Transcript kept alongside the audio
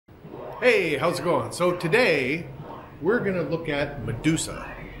Hey, how's it going? So today we're gonna look at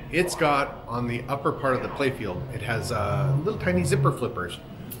Medusa. It's got on the upper part of the playfield, it has little tiny zipper flippers,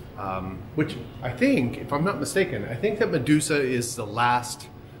 which I think, if I'm not mistaken, I think that Medusa is the last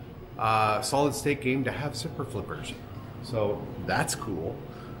solid state game to have zipper flippers. So that's cool.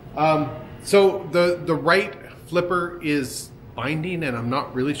 So the right flipper is binding and I'm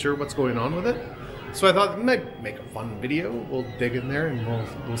not really sure what's going on with it. So I thought we might make a fun video. We'll dig in there and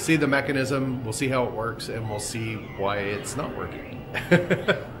we'll see the mechanism, we'll see how it works, and we'll see why it's not working.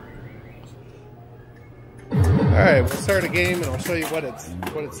 Alright, we'll start a game and I'll show you what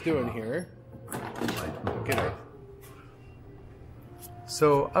it's doing here. Okay.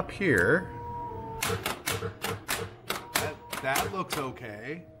 So up here, that looks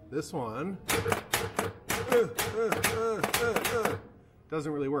okay. This one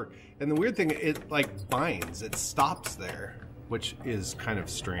doesn't really work. And the weird thing, it like binds, it stops there, which is kind of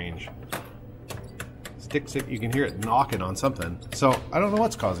strange. Sticks it, you can hear it knocking on something. So I don't know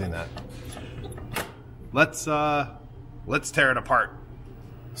what's causing that. Let's tear it apart.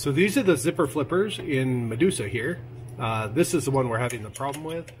 So these are the zipper flippers in Medusa here. This is the one we're having the problem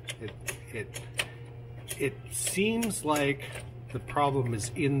with. It seems like the problem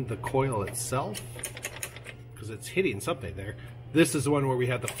is in the coil itself, because it's hitting something there. This is the one where we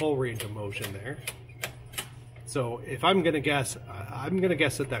have the full range of motion there. So if I'm gonna guess,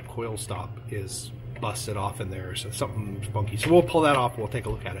 that coil stop is busted off in there, so something's funky. So we'll pull that off, we'll take a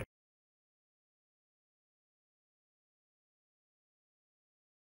look at it.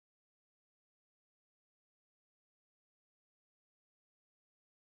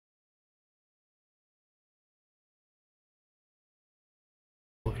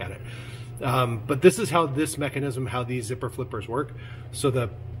 But this is how this mechanism, how these zipper flippers work. So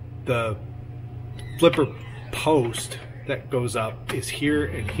the flipper post that goes up is here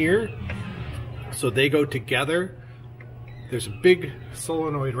and here. So they go together. There's a big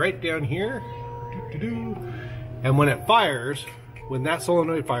solenoid right down here. And when it fires, when that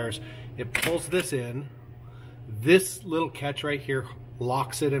solenoid fires, it pulls this in. This little catch right here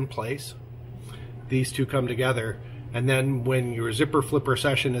locks it in place. These two come together. And then when your zipper flipper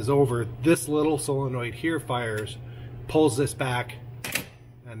session is over, this little solenoid here fires, pulls this back,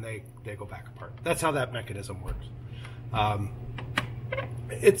 and they go back apart. That's how that mechanism works.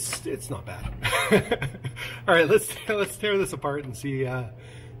 It's not bad. All right, let's tear this apart and see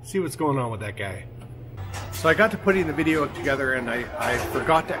what's going on with that guy. So I got to putting the video together and I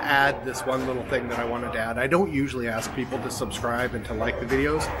forgot to add this one little thing that I wanted to add. I don't usually ask people to subscribe and to like the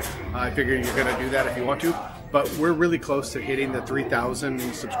videos. I figure you're gonna do that if you want to. But we're really close to hitting the 3,000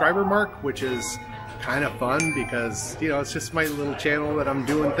 subscriber mark, which is kind of fun because, you know, it's just my little channel that I'm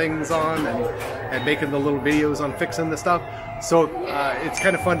doing things on and making the little videos on fixing the stuff. So it's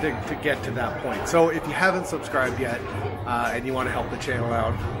kind of fun to get to that point. So if you haven't subscribed yet and you want to help the channel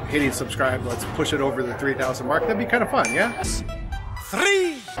out, hitting subscribe, let's push it over the 3,000 mark. That'd be kind of fun, yeah?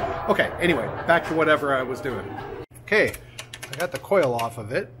 3! Okay, anyway, back to whatever I was doing. Okay, I got the coil off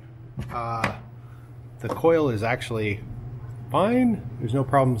of it. The coil is actually fine. There's no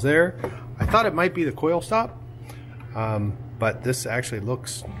problems there. I thought it might be the coil stop, but this actually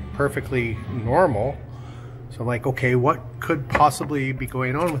looks perfectly normal. So I'm like, okay, what could possibly be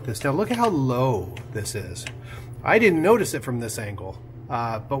going on with this? Now look at how low this is. I didn't notice it from this angle,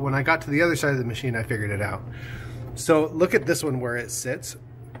 but when I got to the other side of the machine, I figured it out. So look at this one where it sits.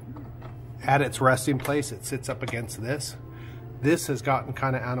 At its resting place, it sits up against this. This has gotten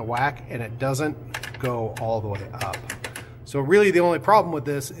kind of out of whack and it doesn't go all the way up. So really the only problem with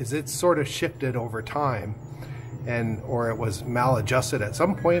this is it's sort of shifted over time or it was maladjusted at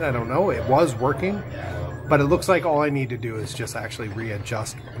some point. I don't know. It was working, but it looks like all I need to do is just actually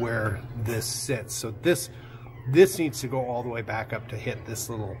readjust where this sits. So this needs to go all the way back up to hit this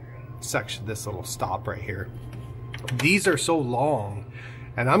little section, this little stop right here. These are so long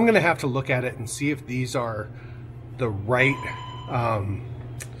and I'm going to have to look at it and see if these are the right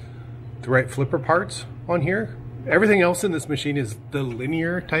flipper parts on here. Everything else in this machine is the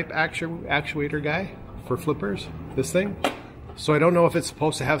linear type actuator guy for flippers, this thing. So I don't know if it's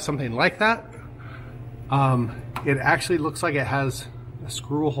supposed to have something like that. It actually looks like it has a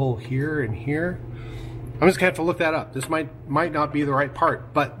screw hole here and here. I'm just gonna have to look that up. This might not be the right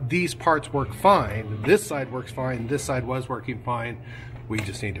part, but these parts work fine. This side works fine. This side was working fine. We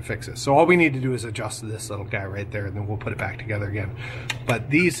just need to fix it. So all we need to do is adjust this little guy right there and then we'll put it back together again. But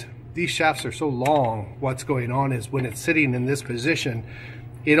these shafts are so long, what's going on is when it's sitting in this position,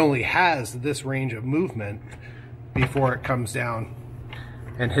 it only has this range of movement before it comes down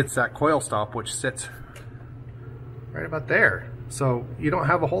and hits that coil stop, which sits right about there. so you don't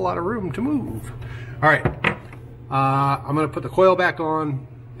have a whole lot of room to move. All right, I'm gonna put the coil back on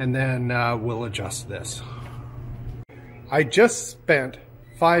and then we'll adjust this. I just spent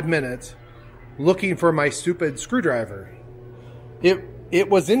 5 minutes looking for my stupid screwdriver. It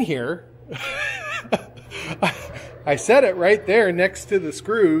was in here. I set it right there next to the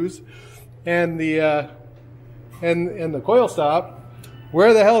screws and the and the coil stop.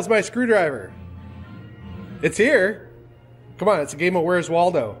 Where the hell is my screwdriver? It's here. Come on, it's a game of Where's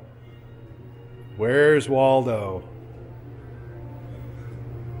Waldo. Where's Waldo?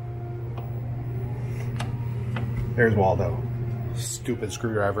 There's Waldo. Stupid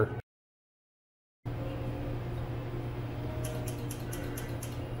screwdriver.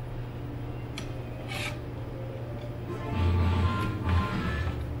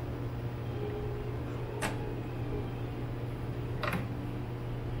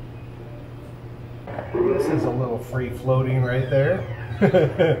 This is a little free floating right there.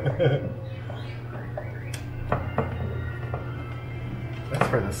 That's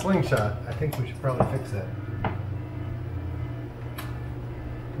for the slingshot. I think we should probably fix that.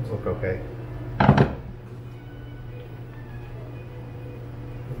 Those look okay.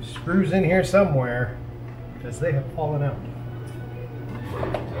 There's screws in here somewhere because they have fallen out.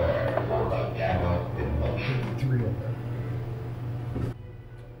 3 of them.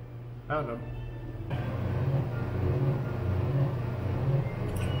 Found them.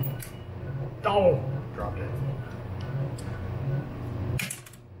 Oh, dropped it.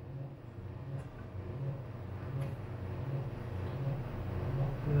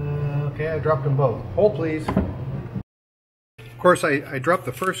 Okay, I dropped them both. Hold, please. Of course, I dropped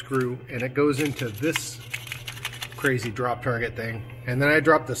the first screw and it goes into this crazy drop target thing. And then I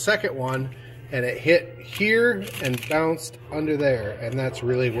dropped the second one and it hit here and bounced under there. And that's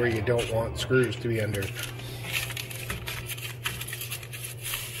really where you don't want screws to be under.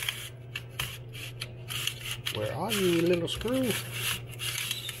 Where are you, little screw?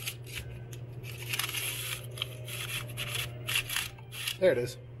 There it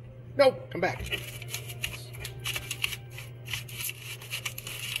is. No, come back.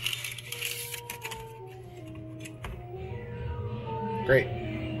 Great.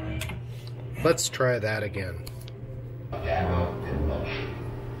 Let's try that again.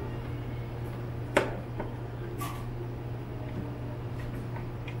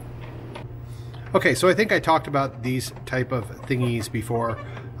 Okay, so I think I talked about these type of thingies before.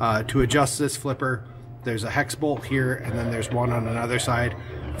 To adjust this flipper, there's a hex bolt here, and then there's one on another side.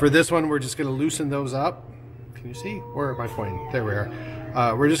 For this one, we're just going to loosen those up. Can you see? Where am I pointing? There we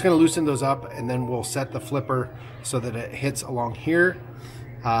are. We're just going to loosen those up, and then we'll set the flipper so that it hits along here,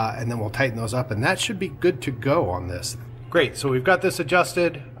 and then we'll tighten those up, and that should be good to go on this. Great, so we've got this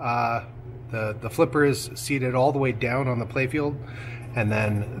adjusted. The flipper is seated all the way down on the playfield, and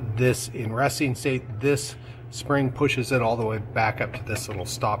then this in resting state, this spring pushes it all the way back up to this little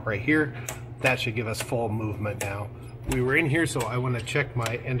stop right here. That should give us full movement now. We were in here, so I want to check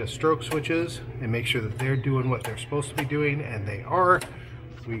my end of stroke switches and make sure that they're doing what they're supposed to be doing, and they are.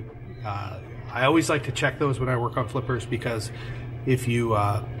 I always like to check those when I work on flippers, because if you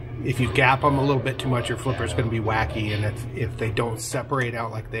gap them a little bit too much, your flipper is going to be wacky, and if they don't separate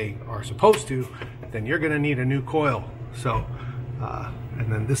out like they are supposed to, then you're going to need a new coil. So,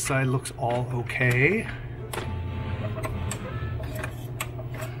 and then this side looks all okay.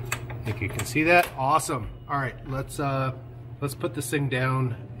 I think you can see that. Awesome. All right, let's put this thing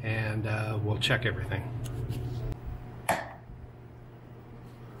down and we'll check everything.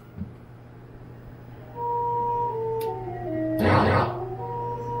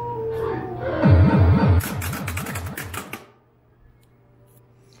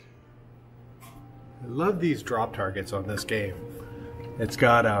 I love these drop targets on this game. It's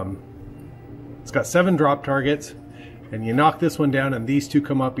got 7 drop targets, and you knock this one down and these two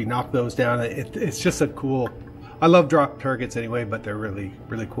come up, you knock those down. It's just a cool, I love drop targets anyway, but they're really,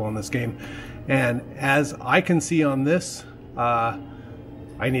 really cool in this game. And as I can see on this, I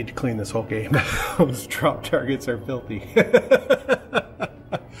need to clean this whole game. Those drop targets are filthy.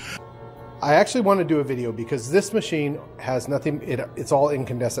 I actually want to do a video because this machine has nothing, it's all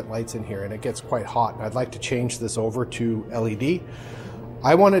incandescent lights in here, and it gets quite hot, and I'd like to change this over to LED.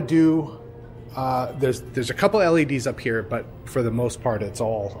 I want to do, there's a couple LEDs up here, but for the most part it's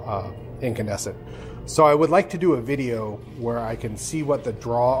all incandescent. So I would like to do a video where I can see what the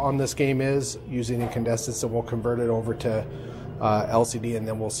draw on this game is using incandescence, and we'll convert it over to LCD, and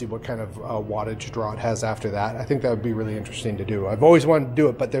then we'll see what kind of wattage draw it has after that. I think that would be really interesting to do. I've always wanted to do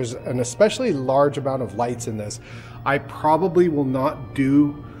it, but there's an especially large amount of lights in this. I probably will not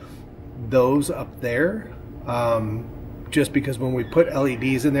do those up there just because when we put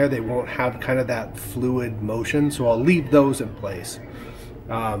LEDs in there, they won't have kind of that fluid motion. So I'll leave those in place.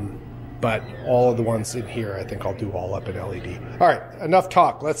 But all of the ones in here, I think I'll do all up in LED. All right, enough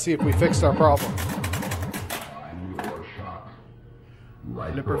talk. Let's see if we fixed our problem.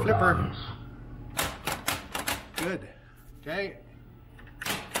 Flipper, flipper. Good. Okay.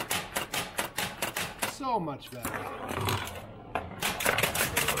 So much better.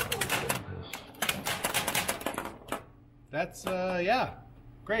 That's, yeah,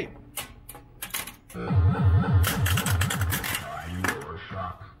 great.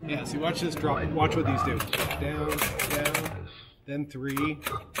 Yeah, see, watch this drop. Watch what these do. Down, down, then 3,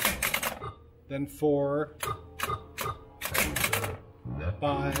 then 4,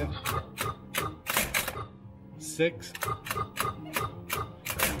 5, 6,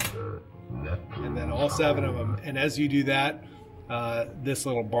 and then all 7 of them. And as you do that, this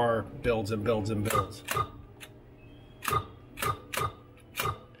little bar builds and builds and builds.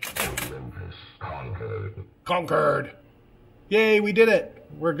 Conquered! Yay, we did it!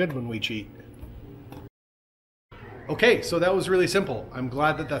 We're good when we cheat. Okay, so that was really simple. I'm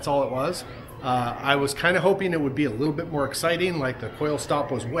glad that that's all it was. I was kind of hoping it would be a little bit more exciting, like the coil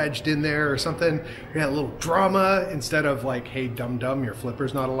stop was wedged in there or something. We had a little drama instead of like, hey, dum-dum, your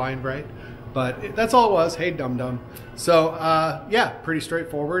flipper's not aligned right. But that's all it was, hey, dum-dum. So, yeah, pretty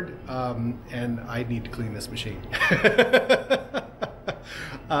straightforward, and I need to clean this machine.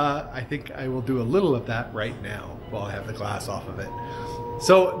 I think I will do a little of that right now while I have the glass off of it.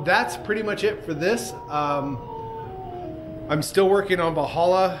 So that's pretty much it for this. I'm still working on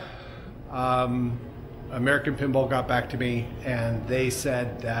Valhalla. American Pinball got back to me and they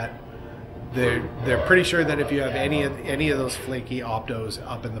said that they're pretty sure that if you have any of those flaky optos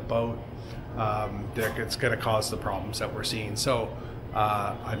up in the boat, it's going to cause the problems that we're seeing. So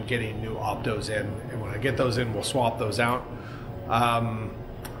I'm getting new optos in, and when I get those in, we'll swap those out.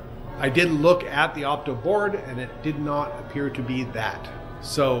 I did look at the opto board and it did not appear to be that.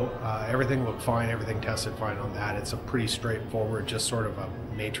 So everything looked fine, everything tested fine on that. It's a pretty straightforward, just sort of a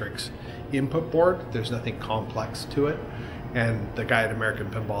matrix input board. There's nothing complex to it. And the guy at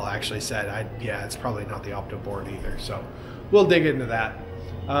American Pinball actually said, yeah, it's probably not the opto board either. So we'll dig into that.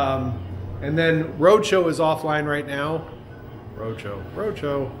 And then Roadshow is offline right now.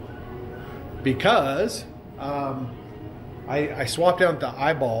 Roadshow. Because I swapped out the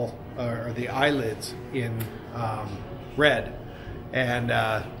eyeball, or the eyelids in red. And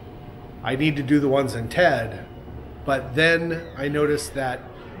I need to do the ones in Ted, but then I noticed that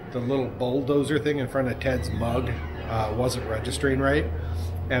the little bulldozer thing in front of Ted's mug wasn't registering right.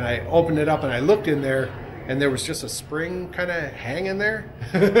 And I opened it up and I looked in there and there was just a spring kind of hanging there.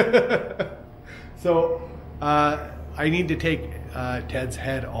 So I need to take Ted's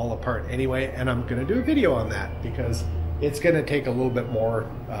head all apart anyway, and I'm gonna do a video on that because it's going to take a little bit more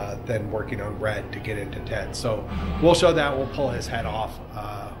than working on red to get into Ted. So we'll show that. We'll pull his head off.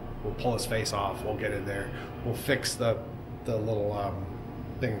 We'll pull his face off. We'll get in there. We'll fix the little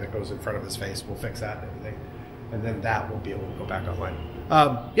thing that goes in front of his face. We'll fix that and everything. And then that will be able to go back online.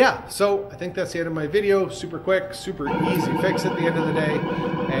 Yeah, so I think that's the end of my video. Super quick, super easy fix at the end of the day.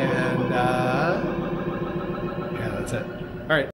 And yeah, that's it.